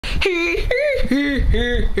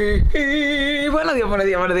Buenos días, buenos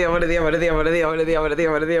días, buenos días, buenos días, buenos días, buenos días, buenos días, buenos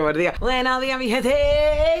días, buenos días, buenos días. Buenos días, mi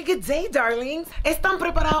gente. Good day, darlings. ¿Están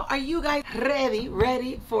preparados? Are you guys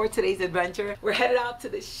ready for today's adventure? We're headed out to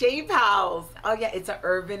the Shape House. Oh yeah, it's an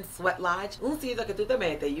urban sweat lodge. Un sitio que tú te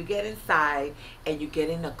metes, you get inside and you get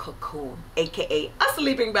in a cocoon, aka a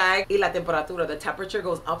sleeping bag. Y la temperatura, the temperature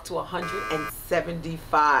goes up to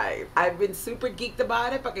 175. I've been super geeked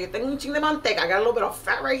about it porque tengo un ching de manteca. I got a little bit of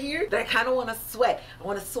fat right here that I kind of want to sweat. I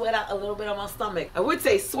want to sweat out a little bit on my stomach. I would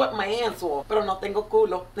say sweat my hands off, pero no tengo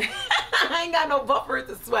culo. I ain't got no buffer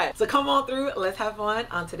to sweat. So come on through. Let's have fun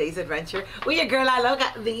on today's adventure with your girl, I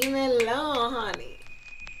loca. Dímelo, honey.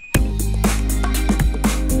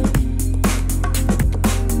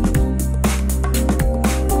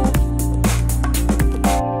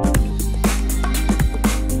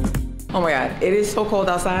 Oh my God, it is so cold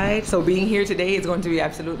outside. So being here today is going to be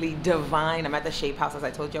absolutely divine. I'm at the Shape House, as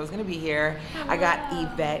I told you I was gonna be here. Hello. I got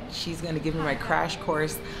Yvette. She's gonna give me my crash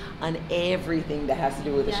course on everything that has to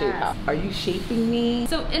do with the Shape House. Are you shaping me?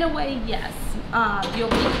 So in a way, yes. You'll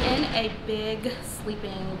be in a big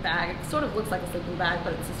sleeping bag. It sort of looks like a sleeping bag,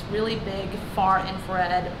 but it's this really big far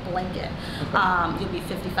infrared blanket. Okay. You'll be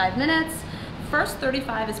 55 minutes. First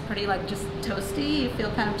 35 is pretty like just toasty. You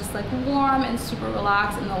feel kind of just like warm and super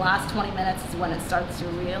relaxed, and the last 20 minutes is when it starts to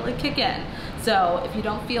really kick in. So if you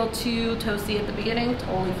don't feel too toasty at the beginning,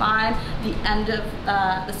 totally fine. The end of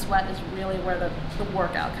the sweat is really where the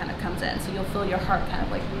workout kind of comes in. So you'll feel your heart kind of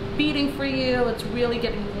like beating for you. It's really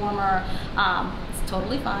getting warmer. It's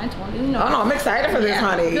totally fine, totally normal. Oh no, I'm excited for this,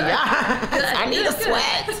 honey. Good. Yes. Good. I need a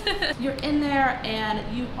sweat. You're in there and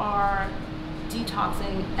you are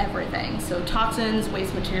detoxing everything. So toxins,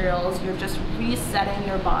 waste materials, you're just resetting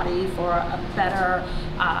your body for a better,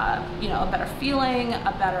 you know, a better feeling,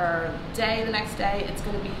 a better day the next day. It's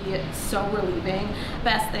going to be so relieving.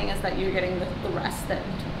 Best thing is that you're getting the rest that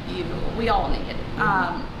we all need.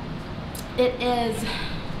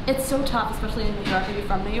 It's so tough, especially in New York. Are you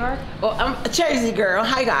from New York? Well, I'm a Jersey girl.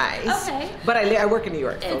 Hi guys. Okay. But I work in New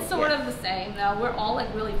York. It's so, sort of the same though. We're all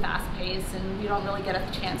like really fast paced and we don't really get a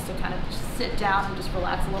chance to kind of just sit down and just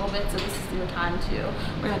relax a little bit. So this is your time too.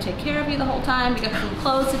 We're gonna take care of you the whole time. We got some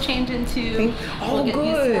clothes to change into. Oh,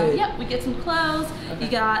 good. Yep, we get some clothes. Okay. You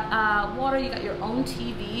got water, you got your own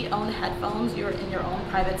TV, own headphones. You're in your own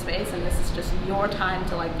private space and this is just your time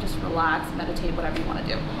to like just relax, meditate, whatever you want to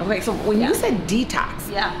do. Okay, so when you said detox,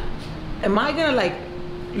 am I gonna like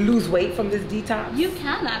lose weight from this detox? You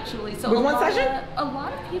can actually. So with one session? A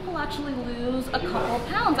lot of people actually lose a couple of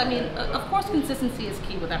pounds. I mean, of course consistency is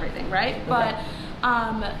key with everything, right? Okay. But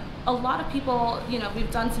a lot of people, you know,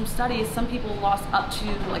 we've done some studies, some people lost up to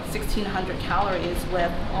like 1,600 calories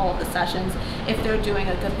with all of the sessions if they're doing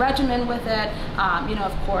a good regimen with it. You know,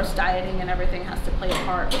 of course, dieting and everything has to play a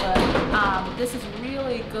part, but this is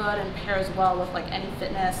really good and pairs well with like any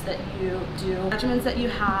fitness that you do. Regimens that you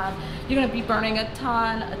have, you're gonna be burning a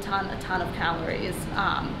ton of calories.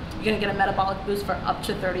 You're gonna get a metabolic boost for up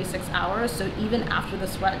to 36 hours. So even after the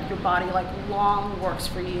sweat, your body like long works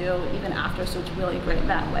for you even after, so it's really great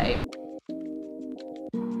that way.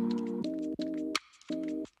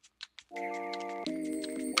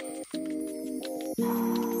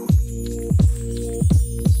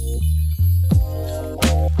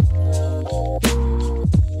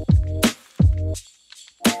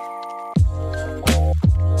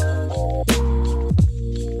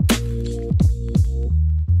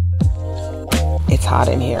 It's hot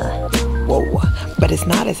in here. Whoa. But it's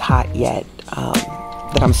not as hot yet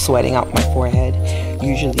that I'm sweating out my forehead.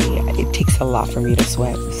 Usually it takes a lot for me to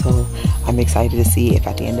sweat. So I'm excited to see if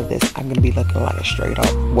at the end of this I'm gonna be looking like a straight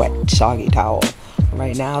up wet, soggy towel.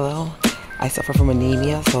 Right now though, I suffer from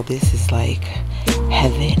anemia, so this is like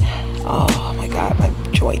heaven. Oh my God, my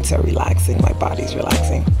joints are relaxing, my body's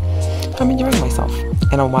relaxing. I'm enjoying myself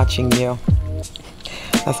and I'm watching you.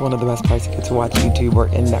 That's one of the best parts. You get to watch YouTube or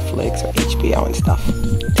in Netflix or HBO and stuff.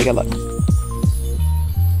 Take a look.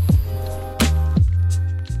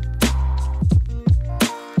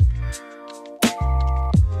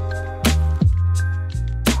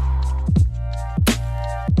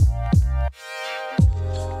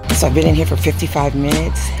 So I've been in here for 55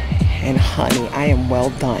 minutes and honey, I am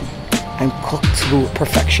well done. I'm cooked to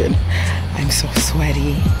perfection. I'm so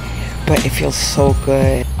sweaty, but it feels so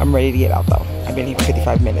good. I'm ready to get out though. I've been here for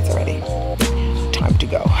 55 minutes already. Time to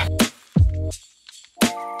go.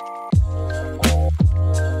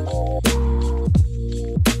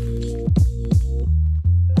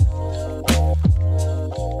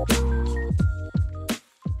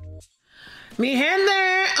 Mi gente,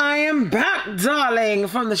 I am back, darling.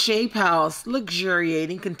 coming from the Shape House,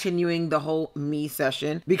 luxuriating, continuing the whole me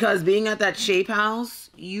session, because being at that Shape House,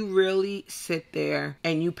 you really sit there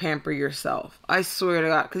and you pamper yourself. I swear to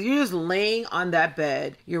God, because you're just laying on that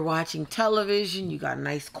bed, you're watching television, you got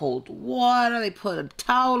nice cold water, they put a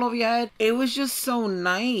towel over your head. It was just so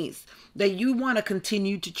nice that you want to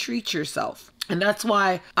continue to treat yourself. And that's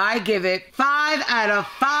why I give it 5 out of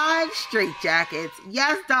 5 straight jackets.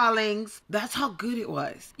 Yes, darlings. That's how good it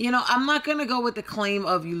was. You know, I'm not going to go with the claim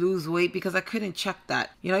of you lose weight because I couldn't check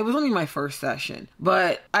that. You know, it was only my first session.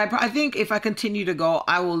 But I think if I continue to go,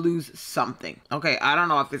 I will lose something. Okay, I don't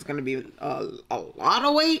know if it's going to be a lot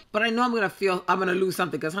of weight, but I know I'm going to lose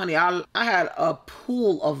something because, honey, I had a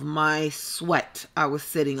pool of my sweat I was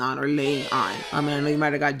sitting on or laying on. I mean, I know you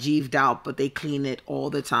might have got jeeved out, but they clean it all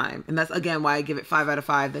the time. And that's, again, why I give it 5 out of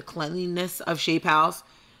 5. The cleanliness of Shape House,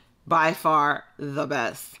 by far the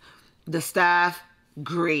best. The staff,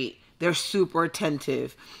 great. They're super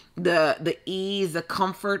attentive. The ease, the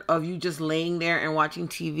comfort of you just laying there and watching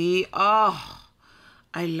TV. Oh,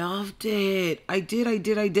 I loved it. I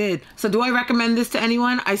did. So do I recommend this to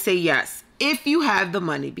anyone? I say yes, if you have the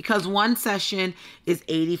money, because one session is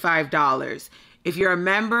 $85. If you're a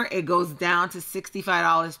member, it goes down to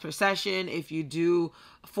 $65 per session. If you do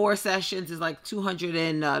 4 sessions, it's like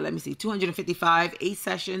 255. 8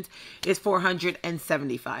 sessions is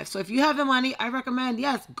 475. So if you have the money, I recommend,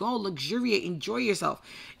 yes, go luxuriate, enjoy yourself.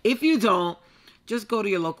 If you don't, just go to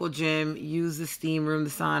your local gym, use the steam room, the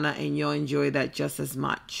sauna, and you'll enjoy that just as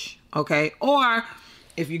much. Okay? Or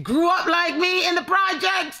if you grew up like me in the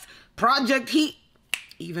projects, Project Heat,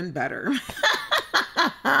 even better.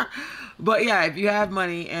 But yeah, if you have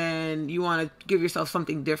money and you want to give yourself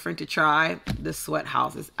something different to try, the Sweat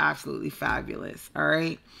House is absolutely fabulous. All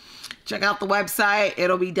right. Check out the website.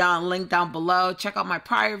 It'll be linked down below. Check out my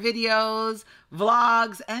prior videos,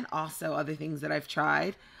 vlogs, and also other things that I've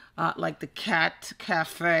tried, like the Cat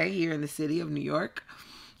Cafe here in the city of New York.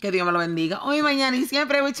 Que Dios me lo bendiga. Hoy, mañana y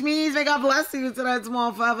siempre, which means may God bless you. So that's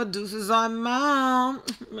small forever. Deuces on mom.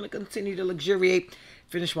 I'm going to continue to luxuriate.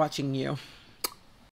 Finish watching you.